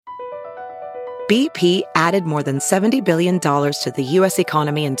BP added more than $70 billion to the U.S.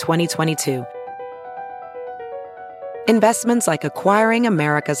 economy in 2022. Investments like acquiring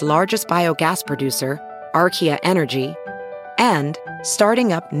America's largest biogas producer, Archaea Energy, and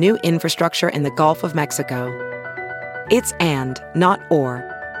starting up new infrastructure in the Gulf of Mexico. It's and, not or.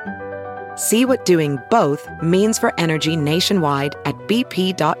 See what doing both means for energy nationwide at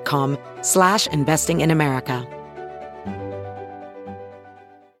bp.com/investing in America.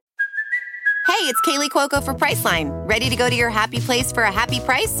 Hey, it's Kaylee Cuoco for Priceline. Ready to go to your happy place for a happy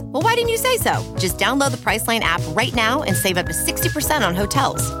price? Well, why didn't you say so? Just download the Priceline app right now and save up to 60% on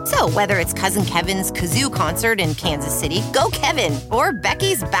hotels. So whether it's Cousin Kevin's Kazoo Concert in Kansas City, go Kevin, or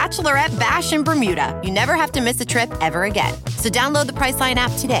Becky's Bachelorette Bash in Bermuda, you never have to miss a trip ever again. So download the Priceline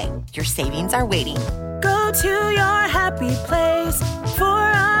app today. Your savings are waiting. Go to your happy place for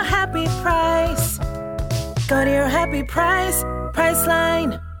a happy price. Go to your happy price,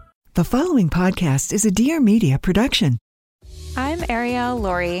 Priceline. The following podcast is a Dear Media production. I'm Ariel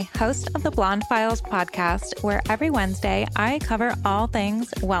Laurie, host of the Blonde Files podcast, where every Wednesday I cover all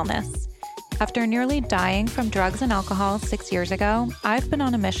things wellness. After nearly dying from drugs and alcohol 6 years ago, I've been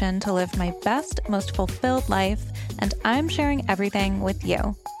on a mission to live my best, most fulfilled life, and I'm sharing everything with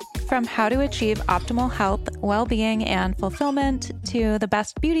you. From how to achieve optimal health, well-being, and fulfillment to the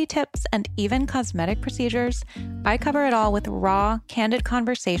best beauty tips and even cosmetic procedures, I cover it all with raw, candid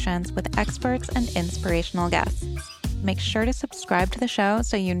conversations with experts and inspirational guests. Make sure to subscribe to the show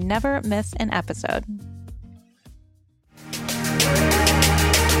so you never miss an episode.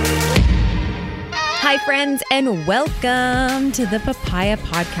 Hi, friends, and welcome to the Papaya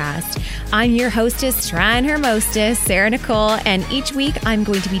Podcast. I'm your hostess, trying her mostest, Sarah Nicole, and each week I'm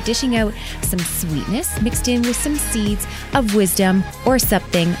going to be dishing out some sweetness mixed in with some seeds of wisdom or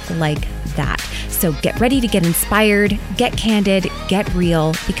something like that. So get ready to get inspired, get candid, get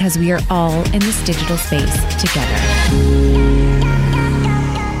real, because we are all in this digital space together.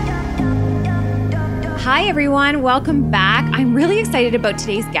 Hi, everyone. Welcome back. I'm really excited about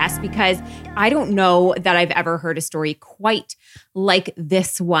today's guest because I don't know that I've ever heard a story quite like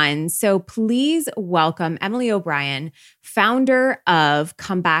this one. So please welcome Emily O'Brien, founder of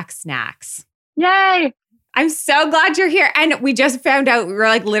Comeback Snacks. Yay! I'm so glad you're here. And we just found out we were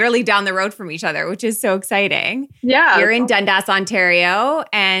like literally down the road from each other, which is so exciting. Yeah. You're in Dundas, Ontario.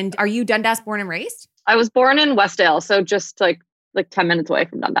 And are you Dundas born and raised? I was born in Westdale, so just like 10 minutes away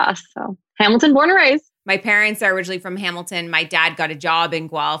from Dundas. So Hamilton, born and raised. My parents are originally from Hamilton. My dad got a job in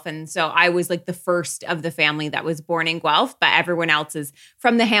Guelph. And so I was like the first of the family that was born in Guelph, but everyone else is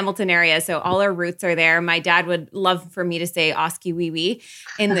from the Hamilton area. So all our roots are there. My dad would love for me to say Oski wee wee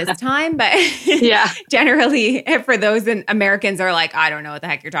in this time. But yeah, generally for those Americans are like, I don't know what the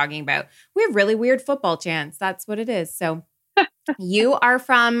heck you're talking about. We have really weird football chants. That's what it is. So you are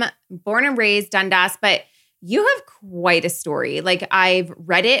from born and raised Dundas, but you have quite a story. Like I've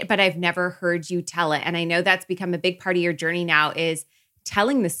read it, but I've never heard you tell it. And I know that's become a big part of your journey now is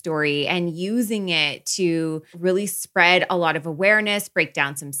telling the story and using it to really spread a lot of awareness, break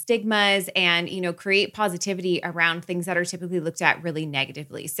down some stigmas, and, create positivity around things that are typically looked at really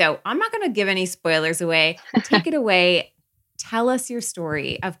negatively. So I'm not going to give any spoilers away. Take it away. Tell us your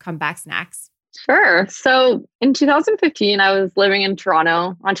story of Comeback Snacks. Sure. So in 2015, I was living in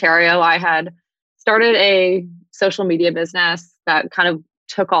Toronto, Ontario. I had started a social media business that kind of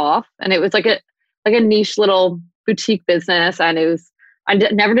took off, and it was like a niche little boutique business. And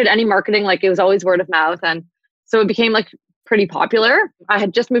never did any marketing. Like it was always word of mouth. And so it became like pretty popular. I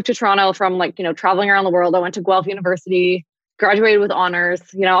had just moved to Toronto from traveling around the world. I went to Guelph University, graduated with honors,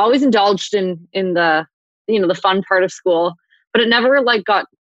 always indulged in the, the fun part of school, but it never got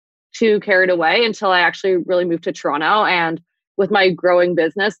too carried away until I actually really moved to Toronto. And with my growing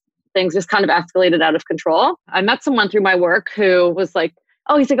business, things just kind of escalated out of control. I met someone through my work who was like,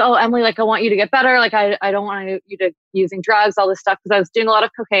 he's like, oh, Emily, I want you to get better. I don't want you to using drugs, all this stuff. Because I was doing a lot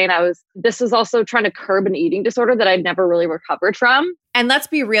of cocaine. This was also trying to curb an eating disorder that I'd never really recovered from. And let's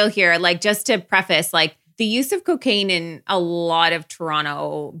be real here. Just to preface, the use of cocaine in a lot of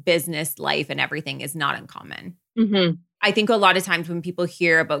Toronto business life and everything is not uncommon. Mm-hmm. I think a lot of times when people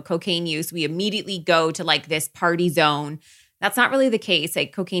hear about cocaine use, we immediately go to this party zone. That's not really the case.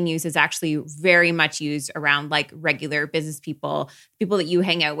 Cocaine use is actually very much used around regular business people that you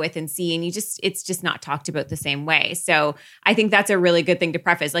hang out with and see, and it's just not talked about the same way. So I think that's a really good thing to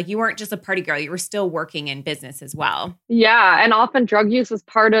preface. You weren't just a party girl, you were still working in business as well. Yeah. And often drug use was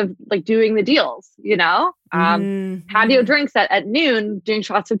part of doing the deals, patio drinks at noon, doing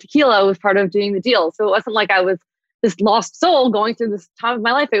shots of tequila was part of doing the deal. So it wasn't like I was this lost soul going through this time of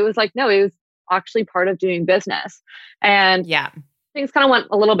my life. It was no, it was actually part of doing business. And yeah, things kind of went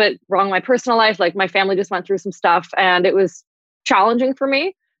a little bit wrong in my personal life. Like my family just went through some stuff and it was challenging for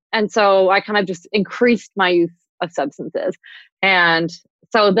me. And so I kind of just increased my use of substances. And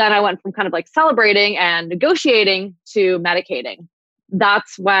so then I went from kind of like celebrating and negotiating to medicating.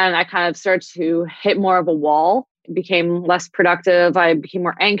 That's when I kind of started to hit more of a wall. It became less productive. I became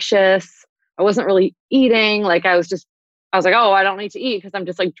more anxious. I wasn't really eating. Like I was like, oh, I don't need to eat because I'm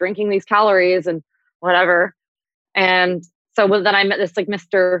just like drinking these calories and whatever. And so then I met this like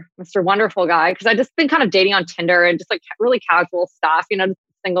Mr. Wonderful guy because I just been kind of dating on Tinder and just like really casual stuff, you know, just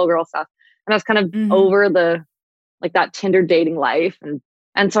single girl stuff. And I was kind of over the like that Tinder dating life.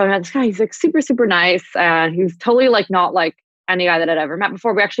 And so I met this guy. He's like super, super nice. And he was totally like not like any guy that I'd ever met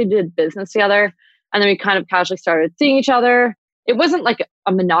before. We actually did business together. And then we kind of casually started seeing each other. It wasn't like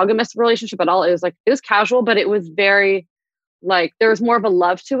a monogamous relationship at all. It was casual, but it was very like there was more of a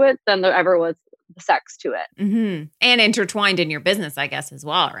love to it than there ever was the sex to it. Mm-hmm. And intertwined in your business, I guess, as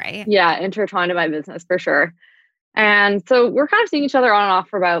well, right? Yeah, intertwined in my business for sure. And so we're kind of seeing each other on and off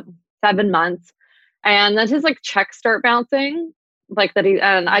for about 7 months. And then his like checks start bouncing. Like that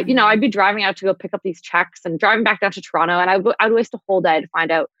I'd be driving out to go pick up these checks and driving back down to Toronto. And I'd waste a whole day to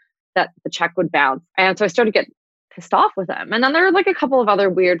find out that the check would bounce. And so I started to get pissed off with him. And then there were like a couple of other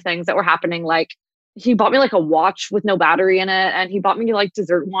weird things that were happening. Like he bought me like a watch with no battery in it. And he bought me like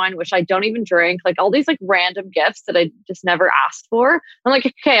dessert wine, which I don't even drink. Like all these like random gifts that I just never asked for. I'm like,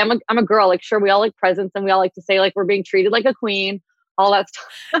 okay, I'm a girl. Like, sure, we all like presents and we all like to say like we're being treated like a queen, all that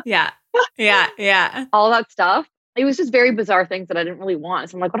stuff. Yeah. All that stuff. It was just very bizarre things that I didn't really want.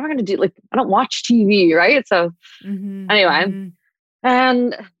 So I'm like, what am I going to do? Like, I don't anyway.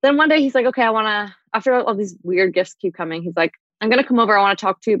 And then one day he's like, okay, after all these weird gifts keep coming, he's like, I'm going to come over. I want to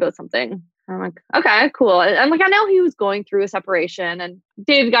talk to you about something. And I'm like, okay, cool. And like, I know he was going through a separation and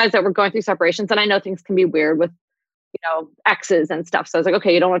dated guys that were going through separations. And I know things can be weird with, you know, exes and stuff. So I was like,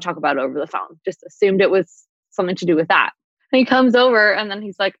 okay, you don't want to talk about it over the phone. Just assumed it was something to do with that. And he comes over and then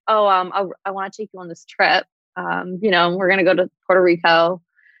he's like, oh, I want to take you on this trip. You know, we're going to go to Puerto Rico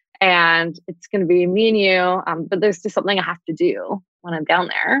and it's going to be me and you. But there's just something I have to do when I'm down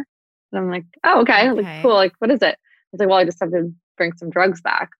there. And I'm like, oh, okay. Like, cool. Like, what is it? I was like, well, I just have to bring some drugs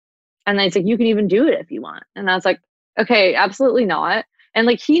back. And then he's like, you can even do it if you want. And I was like, okay, absolutely not. And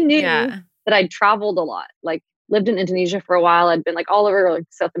like, he knew that I'd traveled a lot, like lived in Indonesia for a while. I'd been like all over like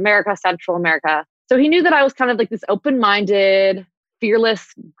South America, Central America. So he knew that I was kind of like this open-minded,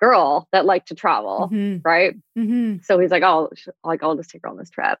 fearless girl that liked to travel, right? Mm-hmm. So he's like, oh, I'll just take her on this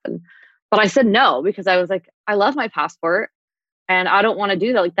trip. But I said no, because I was like, I love my passport and I don't want to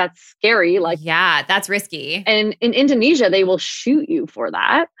do that. Like, that's scary. Like, yeah, that's risky. And in Indonesia, they will shoot you for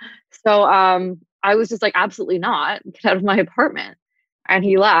that. So I was just like, absolutely not. Get out of my apartment. And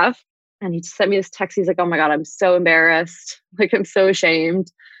he left and he sent me this text. He's like, oh my God, I'm so embarrassed. Like, I'm so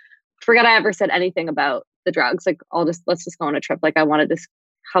ashamed. Forget I ever said anything about the drugs. Like, let's just go on a trip. Like, I wanted to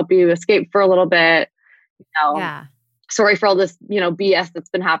help you escape for a little bit. You know, sorry for all this, you know, BS that's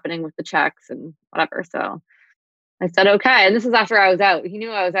been happening with the checks and whatever. So I said, okay. And this is after I was out. He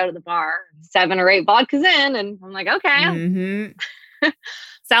knew I was out at the bar, 7 or 8 vodkas in. And I'm like, okay. Mm-hmm.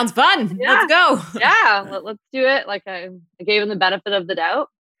 Sounds fun. Yeah. Let's go. Yeah, let's do it. Like I gave him the benefit of the doubt.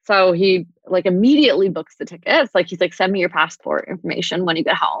 So he like immediately books the tickets. Like he's like, send me your passport information when you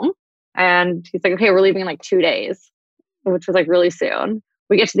get home. And he's like, okay, we're leaving in like 2 days, which was like really soon.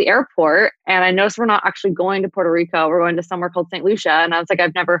 We get to the airport and I noticed we're not actually going to Puerto Rico. We're going to somewhere called St. Lucia. And I was like,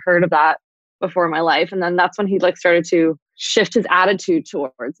 I've never heard of that before in my life. And then that's when he like started to shift his attitude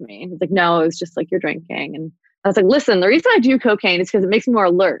towards me. He's like, no, it was just like you're drinking. And I was like, listen, the reason I do cocaine is because it makes me more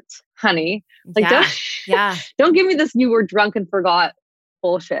alert, honey. Like, don't give me this you were drunk and forgot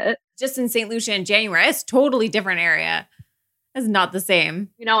bullshit. Just in St. Lucia in January, it's totally different area. It's not the same.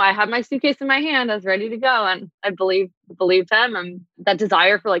 You know, I had my suitcase in my hand. I was ready to go. And I believed him and that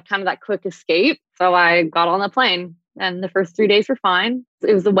desire for like kind of that quick escape. So I got on the plane and the first 3 days were fine.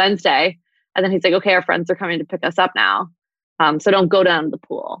 It was a Wednesday. And then he's like, okay, our friends are coming to pick us up now. So don't go down to the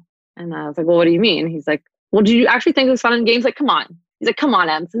pool. And I was like, well, what do you mean? He's like, well, do you actually think it was fun and games? Like, come on. He's like, come on,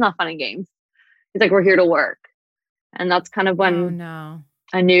 Em. It's not fun and games. He's like, we're here to work. And that's kind of when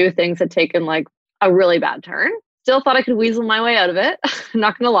I knew things had taken like a really bad turn. Still thought I could weasel my way out of it.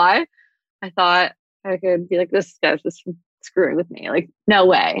 Not going to lie. I thought I could be like, this guy's just screwing with me. Like, no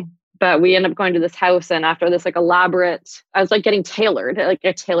way. But we end up going to this house. And after this like elaborate, I was like getting tailored, like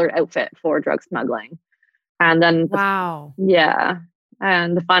a tailored outfit for drug smuggling. And then,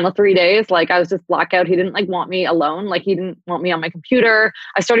 and the final 3 days, like I was just blackout. He didn't like want me alone. Like he didn't want me on my computer.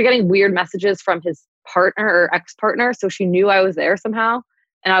 I started getting weird messages from his partner or ex-partner. So she knew I was there somehow.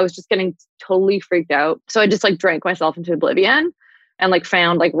 And I was just getting totally freaked out. So I just like drank myself into oblivion. and like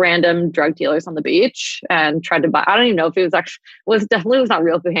found like random drug dealers on the beach and tried to buy. I don't even know if it was actually, was not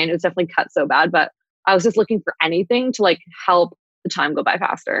real cocaine. It was definitely cut so bad, but I was just looking for anything to like help the time go by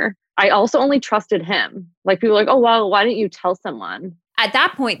faster. I also only trusted him. Like people were like, oh, well, why didn't you tell someone? At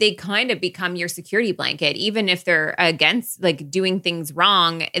that point, they kind of become your security blanket, even if they're against like doing things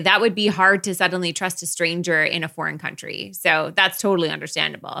wrong. That would be hard to suddenly trust a stranger in a foreign country. So that's totally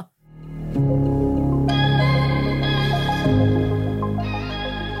understandable.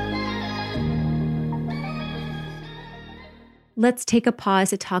 Let's take a pause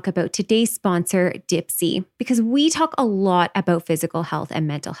to talk about today's sponsor, Dipsea, because we talk a lot about physical health and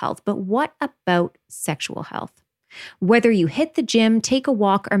mental health, but what about sexual health? Whether you hit the gym, take a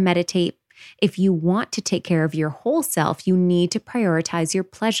walk, or meditate, if you want to take care of your whole self, you need to prioritize your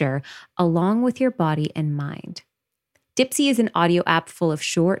pleasure along with your body and mind. Dipsea is an audio app full of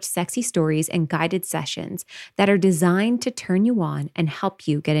short, sexy stories and guided sessions that are designed to turn you on and help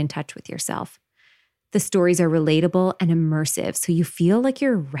you get in touch with yourself. The stories are relatable and immersive, so you feel like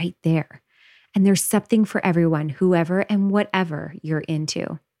you're right there. And there's something for everyone, whoever and whatever you're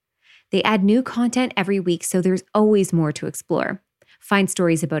into. They add new content every week, so there's always more to explore. Find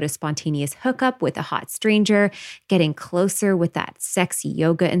stories about a spontaneous hookup with a hot stranger, getting closer with that sexy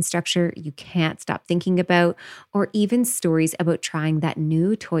yoga instructor you can't stop thinking about, or even stories about trying that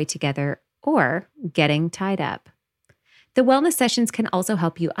new toy together or getting tied up. The wellness sessions can also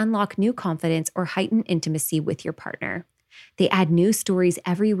help you unlock new confidence or heighten intimacy with your partner. They add new stories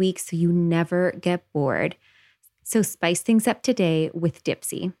every week so you never get bored. So spice things up today with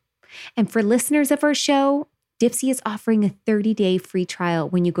Dipsea. And for listeners of our show, Dipsea is offering a 30-day free trial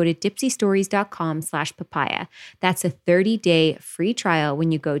when you go to dipseastories.com/papaya. That's a 30-day free trial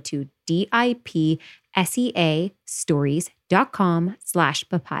when you go to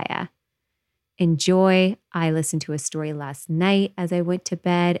dipseastories.com/papaya. Enjoy. I listened to a story last night as I went to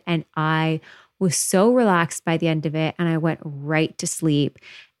bed, and I was so relaxed by the end of it, and I went right to sleep.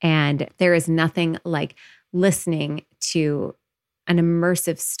 And there is nothing like listening to an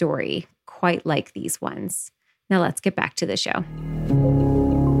immersive story quite like these ones. Now let's get back to the show.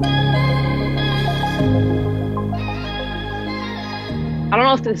 I don't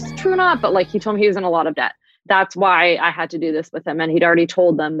know if this is true or not, but like he told me he was in a lot of debt. That's why I had to do this with him. And he'd already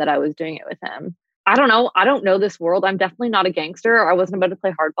told them that I was doing it with him. I don't know. I don't know this world. I'm definitely not a gangster. I wasn't about to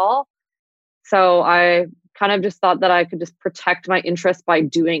play hardball. So I kind of just thought that I could just protect my interests by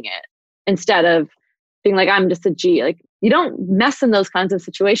doing it instead of being like, I'm just a G. Like you don't mess in those kinds of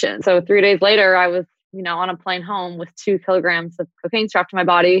situations. So 3 days later, I was, on a plane home with 2 kilograms of cocaine strapped to my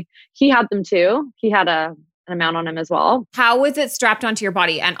body. He had them too. He had an amount on him as well. How was it strapped onto your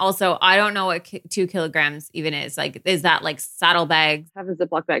body? And also, I don't know what 2 kilograms even is. Like, is that like saddlebags? I have a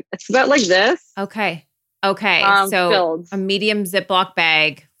Ziploc bag. It's about like this. Okay. So filled. A medium Ziploc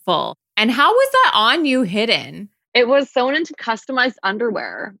bag full. And how was that on you hidden? It was sewn into customized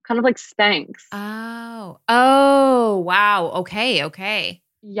underwear, kind of like Spanx. Oh, wow. Okay.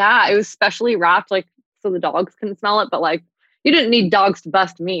 Yeah, it was specially wrapped like so the dogs couldn't smell it, but like you didn't need dogs to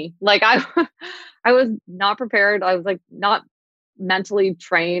bust me. Like I was not prepared. I was like not mentally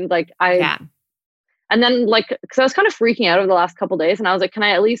trained. And then like, cause I was kind of freaking out over the last couple of days and I was like,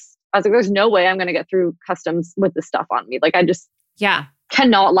 I was like, there's no way I'm going to get through customs with this stuff on me. Like I just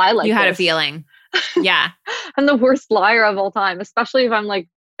cannot lie like you had this. A feeling. Yeah. I'm the worst liar of all time, especially if I'm like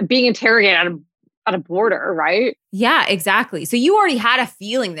being interrogated at a border, right? Yeah, exactly. So you already had a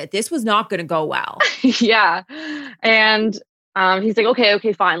feeling that this was not going to go well. Yeah. And he's like,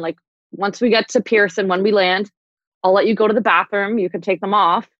 okay, fine. Like once we get to Pearson, when we land, I'll let you go to the bathroom. You can take them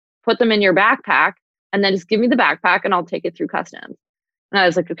off, put them in your backpack, and then just give me the backpack and I'll take it through customs. And I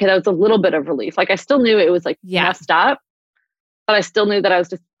was like, okay, that was a little bit of relief. Like I still knew it was like messed up, but I still knew that I was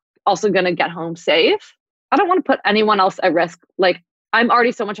just also going to get home safe. I don't want to put anyone else at risk. Like I'm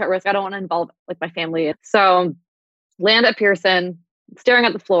already so much at risk. I don't want to involve like my family. So land at Pearson, staring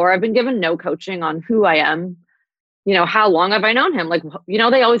at the floor. I've been given no coaching on who I am. How long have I known him? Like, they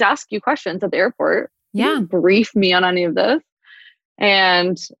always ask you questions at the airport. Yeah. Brief me on any of this.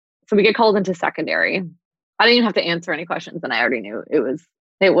 And so we get called into secondary. I didn't even have to answer any questions. And I already knew it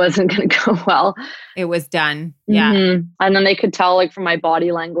wasn't going to go well. It was done. Yeah. Mm-hmm. And then they could tell like from my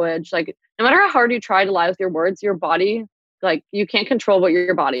body language, like no matter how hard you try to lie with your words, your body, like you can't control what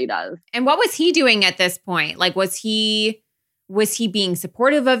your body does. And what was he doing at this point? Like, was he being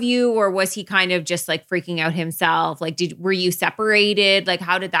supportive of you or was he kind of just like freaking out himself? Like, were you separated? Like,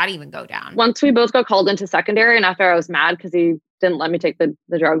 how did that even go down? Once we both got called into secondary and after I was mad because he didn't let me take the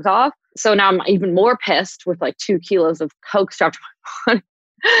drugs off. So now I'm even more pissed with like 2 kilos of coke strapped to my body.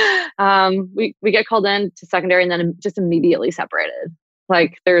 We get called in to secondary and then just immediately separated.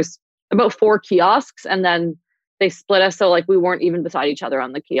 Like there's about 4 kiosks and then they split us. So like we weren't even beside each other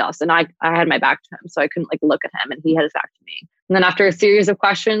on the kiosk. And I had my back to him. So I couldn't like look at him and he had his back to me. And then after a series of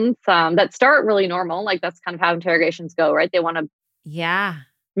questions that start really normal, like that's kind of how interrogations go, right? They want to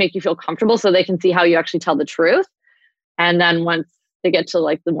make you feel comfortable so they can see how you actually tell the truth. And then once they get to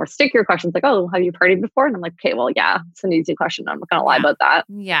like the more stickier questions, like, oh, have you partied before? And I'm like, okay, well, yeah, it's an easy question. I'm not going to lie about that.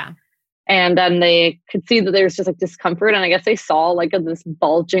 Yeah. And then they could see that there's just like discomfort. And I guess they saw like this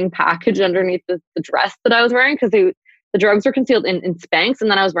bulging package underneath the dress that I was wearing because the drugs were concealed in Spanx.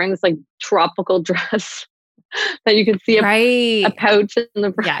 And then I was wearing this like tropical dress that you could see a pouch in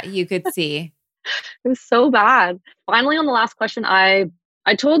the Yeah, you could see. It was so bad. Finally, on the last question, I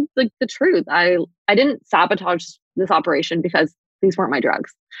told the truth. I didn't sabotage this operation because these weren't my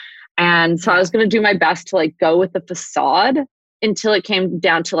drugs. And so I was going to do my best to like go with the facade until it came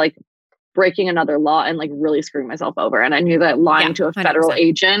down to like breaking another law and like really screwing myself over. And I knew that lying to a federal 100%.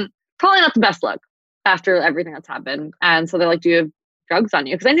 Agent, probably not the best look after everything that's happened. And so they're like, do you have drugs on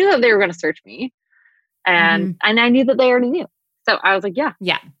you? Because I knew that they were going to search me. And I knew that they already knew. So I was like, yeah.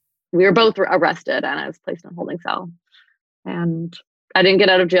 We were both arrested and I was placed in a holding cell. And I didn't get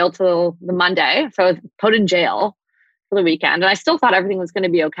out of jail till the Monday. So I was put in jail for the weekend. And I still thought everything was going to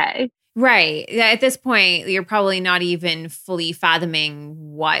be okay. Right. At this point, you're probably not even fully fathoming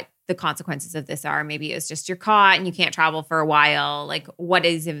what the consequences of this are. Maybe it's just you're caught and you can't travel for a while. Like, what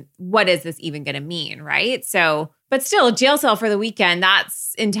is this even going to mean? Right. So, but still, a jail cell for the weekend,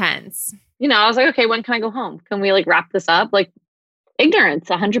 that's intense. You know, I was like, okay, when can I go home? Can we like wrap this up? Like ignorance,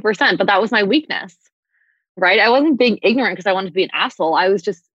 100%. But that was my weakness. Right. I wasn't being ignorant because I wanted to be an asshole.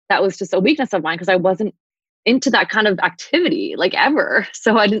 That was just a weakness of mine because I wasn't into that kind of activity like ever.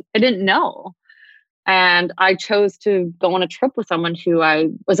 So I didn't know. And I chose to go on a trip with someone who I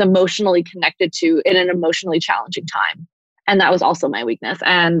was emotionally connected to in an emotionally challenging time. And that was also my weakness.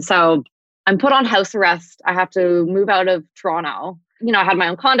 And so I'm put on house arrest. I have to move out of Toronto. You know, I had my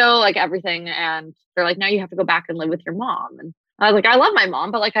own condo, like everything. And they're like, no, you have to go back and live with your mom. And I was like, I love my mom,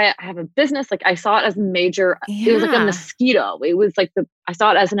 but like I have a business. Like I saw it as major. It was like a mosquito. It was like I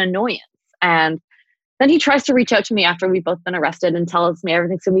saw it as an annoyance. And then he tries to reach out to me after we've both been arrested and tells me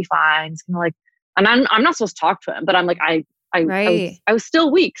everything's gonna be fine. He's gonna like, and I'm not supposed to talk to him, but I'm like, I was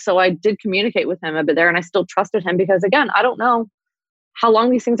still weak. So I did communicate with him a bit there and I still trusted him because again, I don't know how long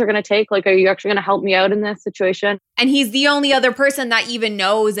these things are going to take. Like, are you actually going to help me out in this situation? And he's the only other person that even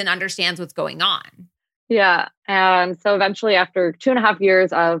knows and understands what's going on. Yeah. And so eventually after 2.5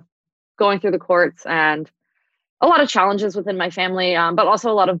 years of going through the courts and a lot of challenges within my family, but also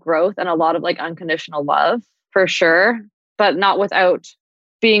a lot of growth and a lot of like unconditional love for sure, but not without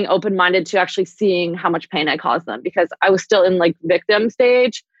being open-minded to actually seeing how much pain I caused them because I was still in like victim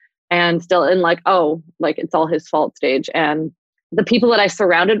stage and still in like, oh, like it's all his fault stage. And the people that I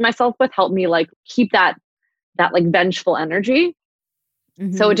surrounded myself with helped me like keep that like vengeful energy.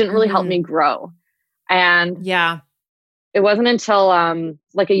 So it didn't really help me grow. And it wasn't until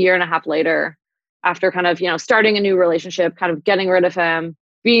like 1.5 years later after kind of, you know, starting a new relationship, kind of getting rid of him,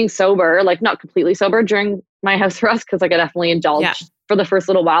 being sober, like not completely sober during my house arrest because like I definitely indulged for the first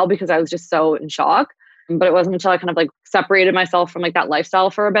little while because I was just so in shock. But it wasn't until I kind of like separated myself from like that lifestyle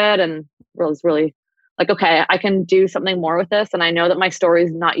for a bit and was really like, okay, I can do something more with this. And I know that my story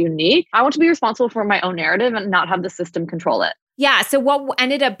is not unique. I want to be responsible for my own narrative and not have the system control it. Yeah. So what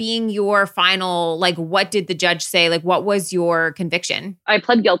ended up being your final, like, what did the judge say? Like, what was your conviction? I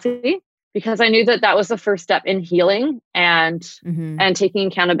pled guilty because I knew that was the first step in healing and taking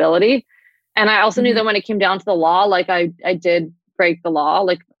accountability. And I also knew that when it came down to the law, like I did break the law.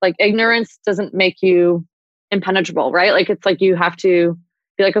 Like ignorance doesn't make you impenetrable, right? Like it's like you have to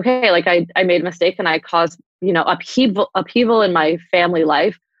be like, okay, like I made a mistake and I caused, you know, upheaval in my family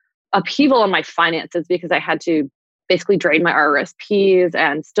life, upheaval in my finances because I had to basically drain my RRSPs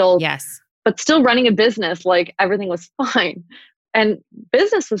and still, but still running a business, like everything was fine. And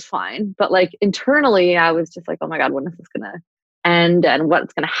business was fine. But like internally, I was just like, oh my God, when is this going to end and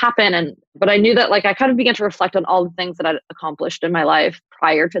what's going to happen? But I knew that like I kind of began to reflect on all the things that I'd accomplished in my life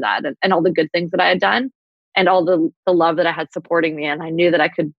prior to that and all the good things that I had done and all the love that I had supporting me. And I knew that I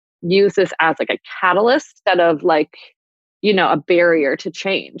could use this as like a catalyst instead of like, you know, a barrier to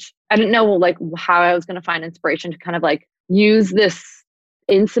change. I didn't know like how I was going to find inspiration to kind of like use this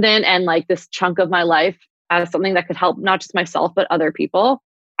incident and like this chunk of my life as something that could help not just myself, but other people.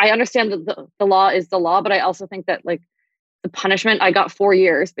 I understand that the law is the law, but I also think that like the punishment, I got 4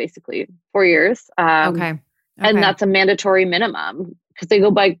 years, basically 4 years. Okay. And that's a mandatory minimum because they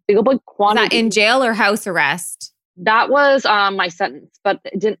go by quantity. Is that in jail or house arrest? That was my sentence, but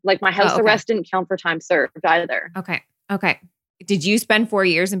it didn't, like, my house arrest didn't count for time served either. Okay. Did you spend 4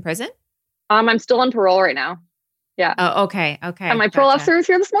 years in prison? I'm still on parole right now. Yeah. Oh, okay. And my parole officer was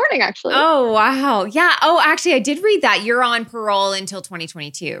here this morning, actually. Oh, wow. Yeah. Oh, actually, I did read that. You're on parole until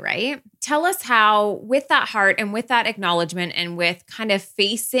 2022, right? Tell us how, with that heart and with that acknowledgement and with kind of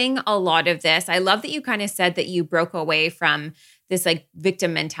facing a lot of this, I love that you kind of said that you broke away from this like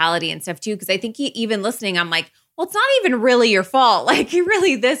victim mentality and stuff too. Because I think even listening, I'm like, well, it's not even really your fault. Like, you're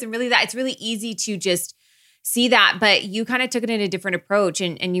really this and really that. It's really easy to just see that, but you kind of took it in a different approach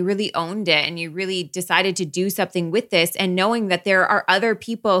and you really owned it and you really decided to do something with this, and knowing that there are other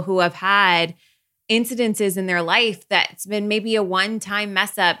people who have had incidences in their life that's been maybe a one-time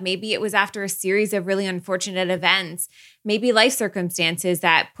mess up. Maybe it was after a series of really unfortunate events, maybe life circumstances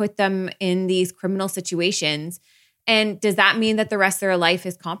that put them in these criminal situations. And does that mean that the rest of their life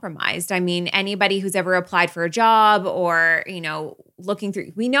is compromised? I mean, anybody who's ever applied for a job or, looking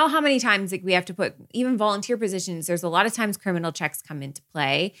through, we know how many times we have to put even volunteer positions. There's a lot of times criminal checks come into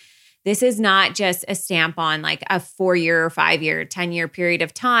play. This is not just a stamp on like a 4-year, 5-year, 10-year period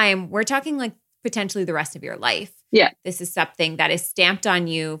of time. We're talking like potentially the rest of your life. Yeah. This is something that is stamped on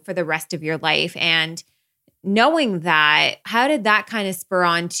you for the rest of your life. And knowing that, how did that kind of spur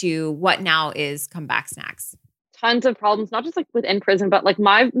on to what now is Comeback Snacks? Tons of problems, not just like within prison, but like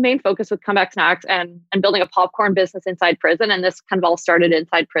my main focus with Comeback Snacks and building a popcorn business inside prison. And this kind of all started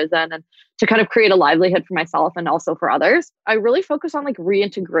inside prison, and to kind of create a livelihood for myself and also for others. I really focus on like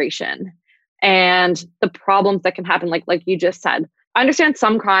reintegration and the problems that can happen. Like you just said, I understand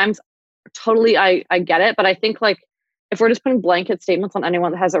some crimes totally. I get it. But I think like if we're just putting blanket statements on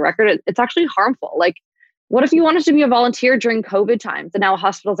anyone that has a record, it's actually harmful. Like, what if you wanted to be a volunteer during COVID times and now a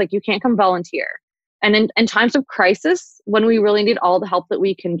hospital's like, you can't come volunteer? And in times of crisis, when we really need all the help that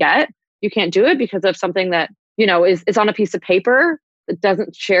we can get, you can't do it because of something that, is on a piece of paper that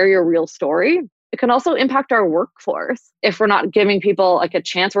doesn't share your real story. It can also impact our workforce if we're not giving people like a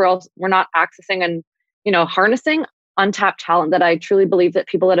chance, we're not accessing and, harnessing untapped talent that I truly believe that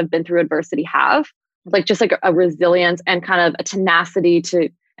people that have been through adversity have, like just like a resilience and kind of a tenacity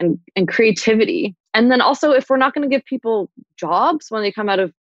and creativity. And then also, if we're not going to give people jobs when they come out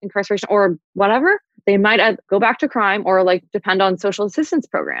of incarceration or whatever, they might go back to crime or like depend on social assistance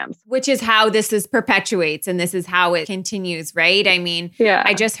programs. Which is how this perpetuates and this is how it continues, right? I mean, yeah.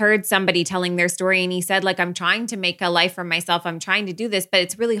 I just heard somebody telling their story and he said, like, I'm trying to make a life for myself. I'm trying to do this, but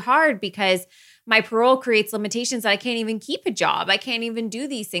it's really hard because my parole creates limitations that I can't even keep a job. I can't even do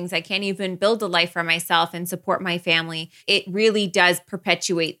these things. I can't even build a life for myself and support my family. It really does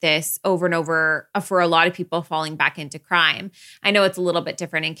perpetuate this over and over for a lot of people falling back into crime. I know it's a little bit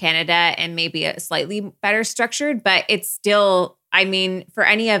different in Canada and maybe a slightly better structured, but it's still, I mean, for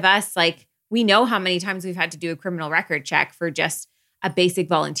any of us, like we know how many times we've had to do a criminal record check for just a basic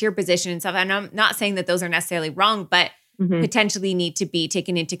volunteer position and stuff. And I'm not saying that those are necessarily wrong, but potentially need to be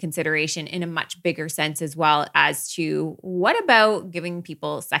taken into consideration in a much bigger sense as well as to what about giving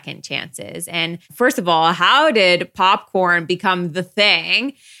people second chances? And first of all, how did popcorn become the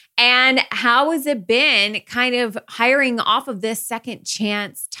thing? And how has it been kind of hiring off of this second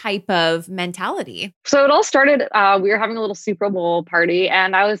chance type of mentality? So it all started, we were having a little Super Bowl party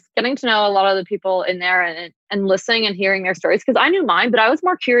and I was getting to know a lot of the people in there and listening and hearing their stories because I knew mine, but I was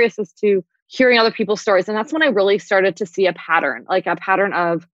more curious as to hearing other people's stories. And that's when I really started to see a pattern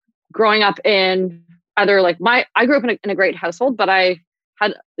of growing up in either like I grew up in a great household, but I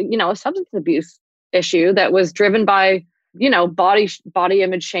had, a substance abuse issue that was driven by, body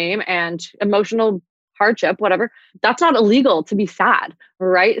image shame and emotional hardship, whatever. That's not illegal to be sad.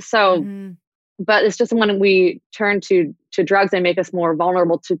 Right. So, but it's just when we turn to drugs, they make us more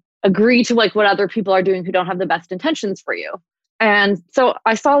vulnerable to agree to like what other people are doing who don't have the best intentions for you. And so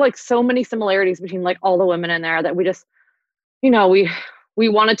I saw like so many similarities between like all the women in there that we just, we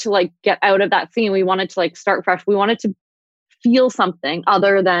wanted to like get out of that scene. We wanted to like start fresh. We wanted to feel something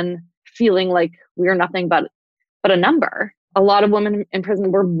other than feeling like we are nothing but a number. A lot of women in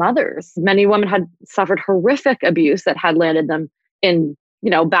prison were mothers. Many women had suffered horrific abuse that had landed them in,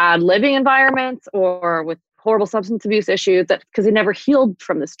 bad living environments or with horrible substance abuse issues because they never healed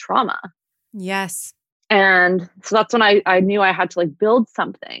from this trauma. Yes. And so that's when I knew I had to like build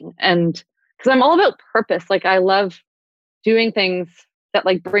something. And because I'm all about purpose, like I love doing things that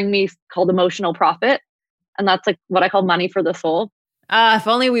like bring me called emotional profit. And that's like what I call money for the soul. If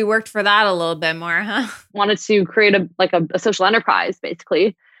only we worked for that a little bit more, huh? Wanted to create a social enterprise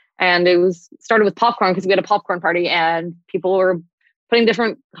basically. And it started with popcorn because we had a popcorn party and people were putting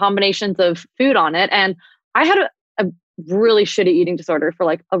different combinations of food on it. And I had a really shitty eating disorder for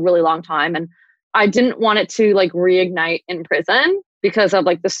like a really long time. And I didn't want it to like reignite in prison because of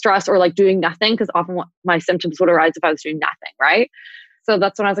like the stress or like doing nothing. Because often my symptoms would arise if I was doing nothing, right? So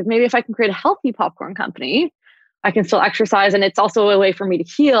that's when I was like, maybe if I can create a healthy popcorn company, I can still exercise. And it's also a way for me to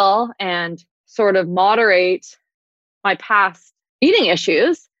heal and sort of moderate my past eating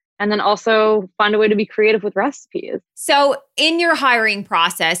issues. And then also find a way to be creative with recipes. So in your hiring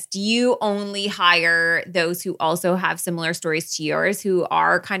process, do you only hire those who also have similar stories to yours, who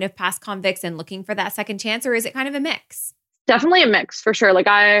are kind of past convicts and looking for that second chance? Or is it kind of a mix? Definitely a mix for sure. Like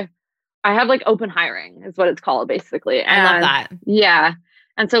I have like open hiring is what it's called basically. And I love that. Yeah.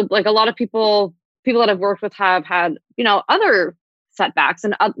 And so like a lot of people that I've worked with have had, other setbacks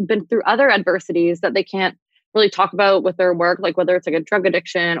and been through other adversities that they can't really talk about with their work, like whether it's like a drug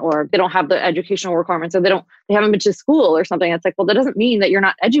addiction or they don't have the educational requirements or they haven't been to school or something. It's like, well, that doesn't mean that you're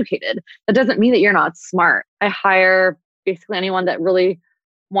not educated. That doesn't mean that you're not smart. I hire basically anyone that really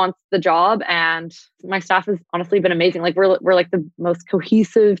wants the job, and my staff has honestly been amazing. Like we're like the most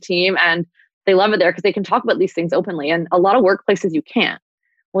cohesive team, and they love it there because they can talk about these things openly. And a lot of workplaces you can't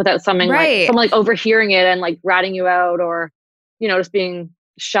without someone like overhearing it and like ratting you out or, just being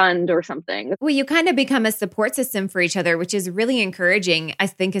shunned or something. Well, you kind of become a support system for each other, which is really encouraging, I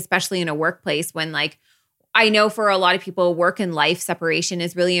think, especially in a workplace when like, I know for a lot of people, work and life separation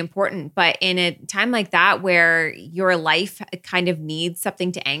is really important. But in a time like that, where your life kind of needs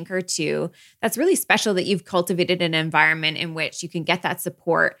something to anchor to, that's really special that you've cultivated an environment in which you can get that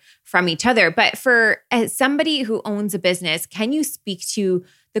support from each other. But for as somebody who owns a business, can you speak to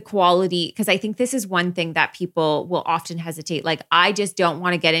the quality? Because I think this is one thing that people will often hesitate. Like, I just don't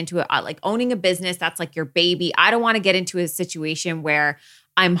want to get into it. Like owning a business, that's like your baby. I don't want to get into a situation where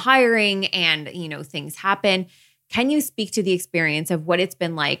I'm hiring and, things happen. Can you speak to the experience of what it's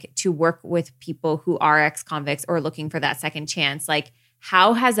been like to work with people who are ex-convicts or looking for that second chance? Like,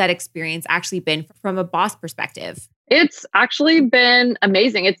 how has that experience actually been from a boss perspective? It's actually been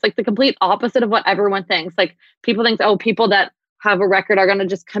amazing. It's like the complete opposite of what everyone thinks. Like people think, oh, people that have a record are going to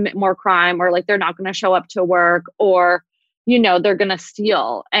just commit more crime, or like they're not going to show up to work, or, they're going to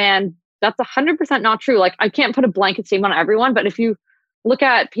steal. And that's 100% not true. Like I can't put a blanket statement on everyone, but if you look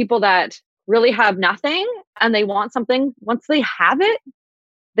at people that really have nothing and they want something, once they have it,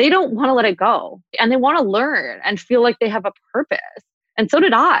 they don't want to let it go. And they want to learn and feel like they have a purpose. And so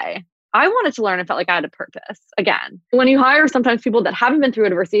did I. I wanted to learn and felt like I had a purpose again. When you hire sometimes people that haven't been through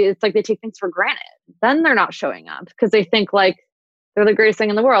adversity, it's like they take things for granted. Then they're not showing up because they think like they're the greatest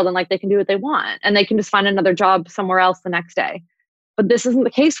thing in the world and like they can do what they want and they can just find another job somewhere else the next day. But this isn't the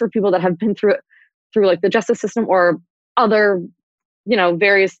case for people that have been through like the justice system or other,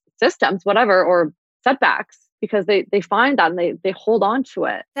 various systems, whatever, or setbacks, because they find that and they hold on to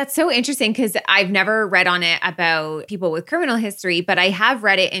it. That's so interesting because I've never read on it about people with criminal history, but I have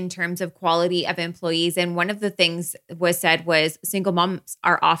read it in terms of quality of employees. And one of the things was said was single moms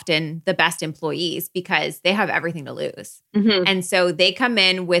are often the best employees because they have everything to lose. Mm-hmm. And so they come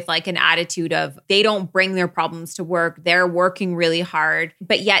in with like an attitude of they don't bring their problems to work. They're working really hard,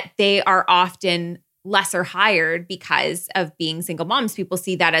 but yet they are often lesser hired because of being single moms. People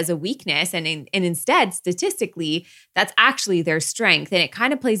see that as a weakness. And instead, statistically, that's actually their strength. And it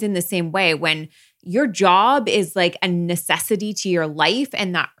kind of plays in the same way when your job is like a necessity to your life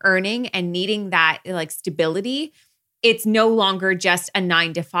and that earning and needing that like stability. It's no longer just a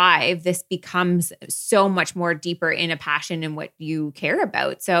 9 to 5. This becomes so much more deeper in a passion and what you care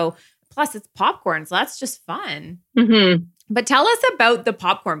about. So plus it's popcorn. So that's just fun. Mm-hmm. But tell us about the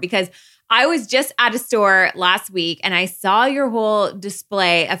popcorn, because I was just at a store last week and I saw your whole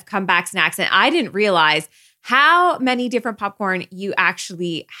display of comeback snacks and I didn't realize how many different popcorn you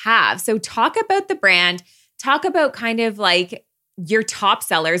actually have. So talk about the brand, talk about kind of like your top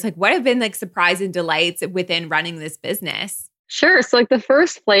sellers, like what have been like surprise and delights within running this business? Sure. So like the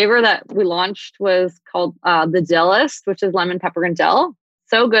first flavor that we launched was called the Dillest, which is lemon pepper and dill.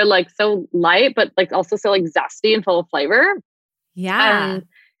 So good, like so light, but like also so like zesty and full of flavor. Yeah.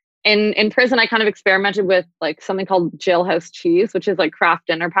 In prison, I kind of experimented with like something called jailhouse cheese, which is like Kraft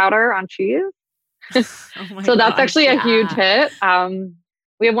dinner powder on cheese. So that's actually a huge hit.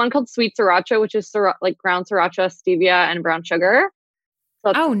 We have one called sweet sriracha, which is like ground sriracha, stevia, and brown sugar.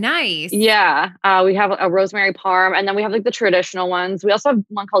 So nice. Yeah. We have a rosemary parm, and then we have like the traditional ones. We also have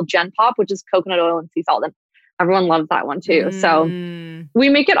one called Gen Pop, which is coconut oil and sea salt. And everyone loves that one too. So we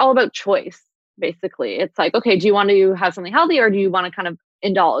make it all about choice, basically. It's like, okay, do you want to have something healthy or do you want to kind of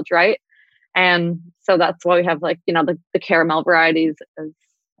indulge, right? And so that's why we have like, the caramel varieties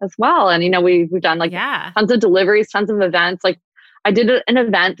as well. And, we've done like tons of deliveries, tons of events. Like I did an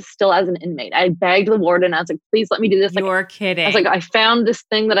event still as an inmate. I begged the warden. I was like, please let me do this. You're kidding. I was like, I found this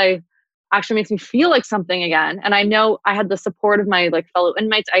thing that I actually makes me feel like something again. And I know I had the support of my like fellow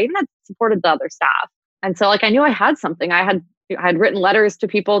inmates. I even had supported the other staff. And so like I knew I had something. I had written letters to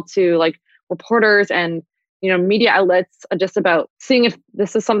people, to like reporters and, you know, media outlets, just about seeing if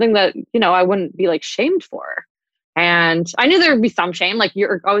this is something that, you know, I wouldn't be like shamed for. And I knew there would be some shame. Like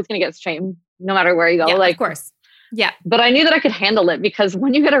you're always going to get shamed no matter where you go. Yeah, like, of course. Yeah. But I knew that I could handle it, because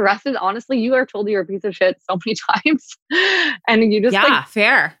when you get arrested, honestly, you are told you're a piece of shit so many times. And you just like,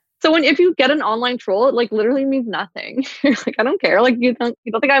 fair. so if you get an online troll, it like literally means nothing. You're like, I don't care. Like you don't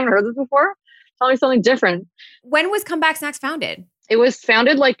think I haven't heard this before? Tell me something different. When was Comeback Snacks founded? It was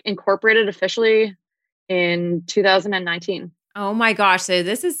founded, like incorporated officially in 2019. Oh my gosh. So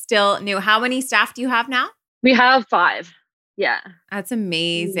this is still new. How many staff do you have now? We have 5. Yeah. That's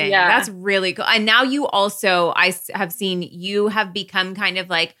amazing. Yeah. That's really cool. And now you also, I have seen you have become kind of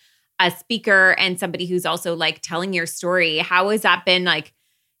like a speaker and somebody who's also like telling your story. How has that been, like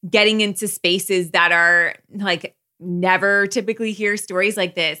getting into spaces that are like never typically hear stories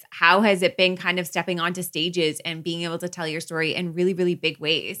like this? How has it been kind of stepping onto stages and being able to tell your story in really, really big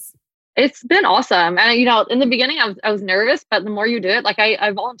ways? It's been awesome. And, you know, in the beginning, I was nervous, but the more you do it, like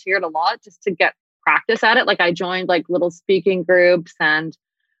I volunteered a lot just to get practice at it. Like I joined like little speaking groups and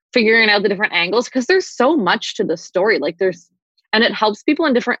figuring out the different angles, because there's so much to the story. Like and it helps people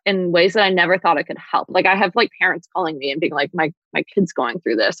in ways that I never thought it could help. Like I have like parents calling me and being like, my kid's going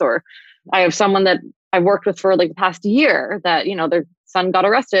through this, or I have someone that I've worked with for like the past year that, you know, their son got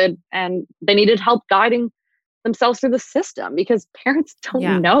arrested and they needed help guiding themselves through the system, because parents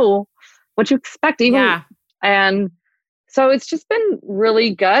don't know what you expect even. And so it's just been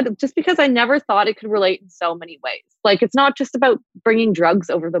really good, just because I never thought it could relate in so many ways. Like it's not just about bringing drugs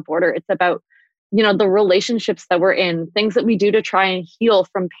over the border. It's about, you know, the relationships that we're in, things that we do to try and heal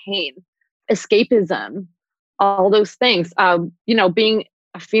from pain, escapism, all those things. You know, being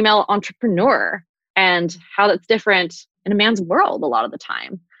a female entrepreneur and how that's different in a man's world a lot of the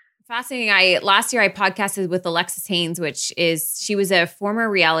time. Fascinating. Last year I podcasted with Alexis Haynes, she was a former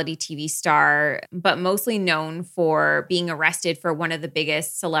reality TV star, but mostly known for being arrested for one of the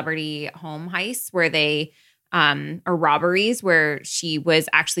biggest celebrity home heists where they, or robberies, where she was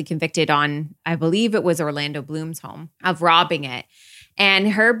actually convicted on, I believe it was Orlando Bloom's home, of robbing it.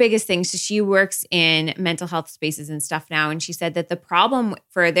 And her biggest thing, so she works in mental health spaces and stuff now. And she said that the problem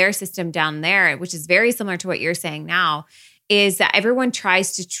for their system down there, which is very similar to what you're saying now, is that everyone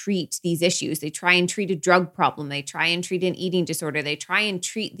tries to treat these issues. They try and treat a drug problem. They try and treat an eating disorder. They try and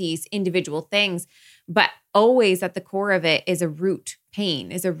treat these individual things. But always at the core of it is a root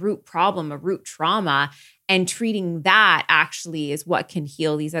pain, is a root problem, a root trauma. And treating that actually is what can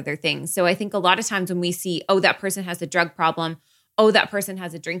heal these other things. So I think a lot of times when we see, oh, that person has a drug problem, oh, that person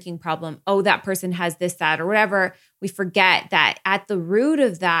has a drinking problem, oh, that person has this, that, or whatever, we forget that at the root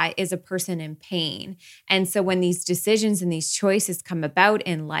of that is a person in pain. And so when these decisions and these choices come about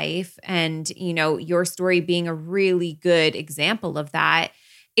in life, and, you know, your story being a really good example of that,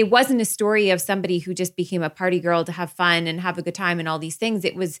 it wasn't a story of somebody who just became a party girl to have fun and have a good time and all these things.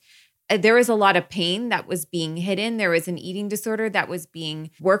 There was a lot of pain that was being hidden. There was an eating disorder that was being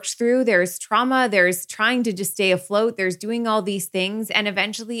worked through. There's trauma. There's trying to just stay afloat. There's doing all these things. And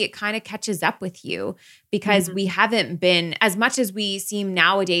eventually it kind of catches up with you, because we haven't been, as much as we seem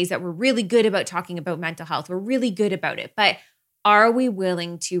nowadays that we're really good about talking about mental health, we're really good about it. But are we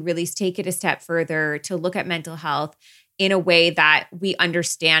willing to really take it a step further to look at mental health in a way that we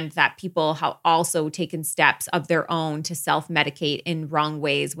understand that people have also taken steps of their own to self-medicate in wrong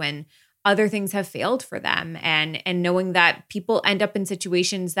ways when other things have failed for them, and knowing that people end up in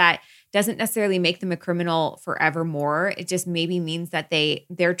situations that doesn't necessarily make them a criminal forevermore. It just maybe means that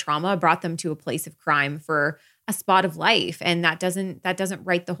their trauma brought them to a place of crime for a spot of life, and that doesn't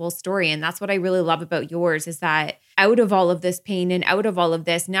write the whole story. And that's what I really love about yours, is that out of all of this pain and out of all of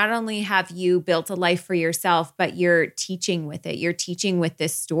this, not only have you built a life for yourself, but you're teaching with it. You're teaching with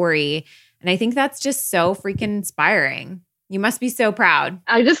this story. And I think that's just so freaking inspiring. You must be so proud.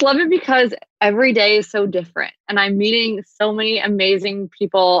 I just love it because every day is so different, and I'm meeting so many amazing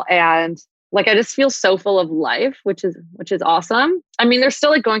people, and like I just feel so full of life, which is awesome. I mean, they're still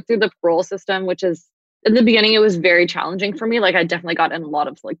like going through the parole system, which is, in the beginning, it was very challenging for me. Like I definitely got in a lot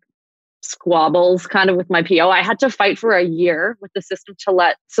of like squabbles kind of with my PO. I had to fight for a year with the system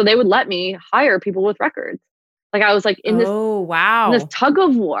so they would let me hire people with records. Like I was like in this tug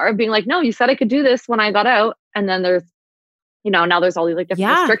of war, being like, no, you said I could do this when I got out. And then there's, you know, now there's all these like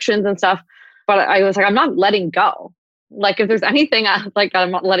different restrictions and stuff. But I was like, I'm not letting go. Like if there's anything I'm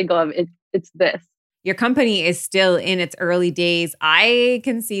not letting go of, it's this. Your company is still in its early days. I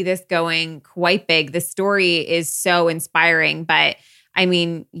can see this going quite big. The story is so inspiring, but I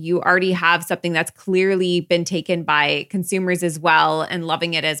mean, you already have something that's clearly been taken by consumers as well and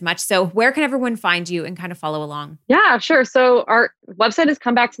loving it as much. So where can everyone find you and kind of follow along? Yeah, sure. So our website is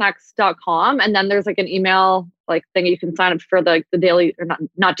comebacksnacks.com. And then there's like an email like thing you can sign up for the daily, or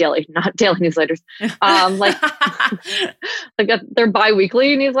not daily newsletters. They're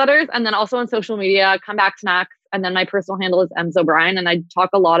bi-weekly newsletters. And then also on social media, Comeback Snacks. And then my personal handle is Ems O'Brien. And I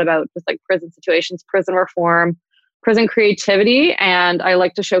talk a lot about just like prison situations, prison reform, prison creativity. And I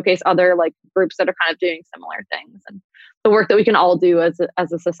like to showcase other like groups that are kind of doing similar things and the work that we can all do as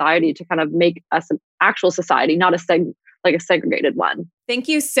a society to kind of make us an actual society, not a segregated one. Thank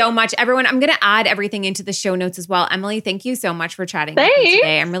you so much, everyone. I'm going to add everything into the show notes as well. Emily, thank you so much for chatting with me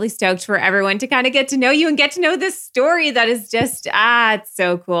today. I'm really stoked for everyone to kind of get to know you and get to know this story that is just, it's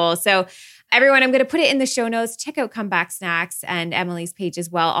so cool. So everyone, I'm going to put it in the show notes. Check out Comeback Snacks and Emily's page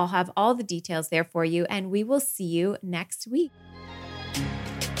as well. I'll have all the details there for you, and we will see you next week.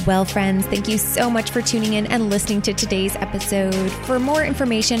 Well, friends, thank you so much for tuning in and listening to today's episode. For more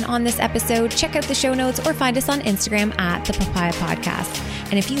information on this episode, check out the show notes or find us on Instagram at The Papaya Podcast.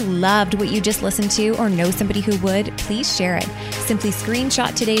 And if you loved what you just listened to or know somebody who would, please share it. Simply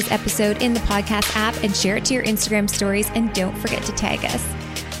screenshot today's episode in the podcast app and share it to your Instagram stories, and don't forget to tag us.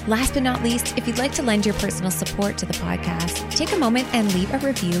 Last but not least, if you'd like to lend your personal support to the podcast, take a moment and leave a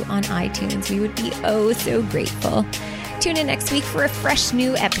review on iTunes. We would be so grateful. Tune in next week for a fresh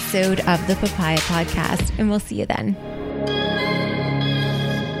new episode of the Papaya Podcast, and we'll see you then.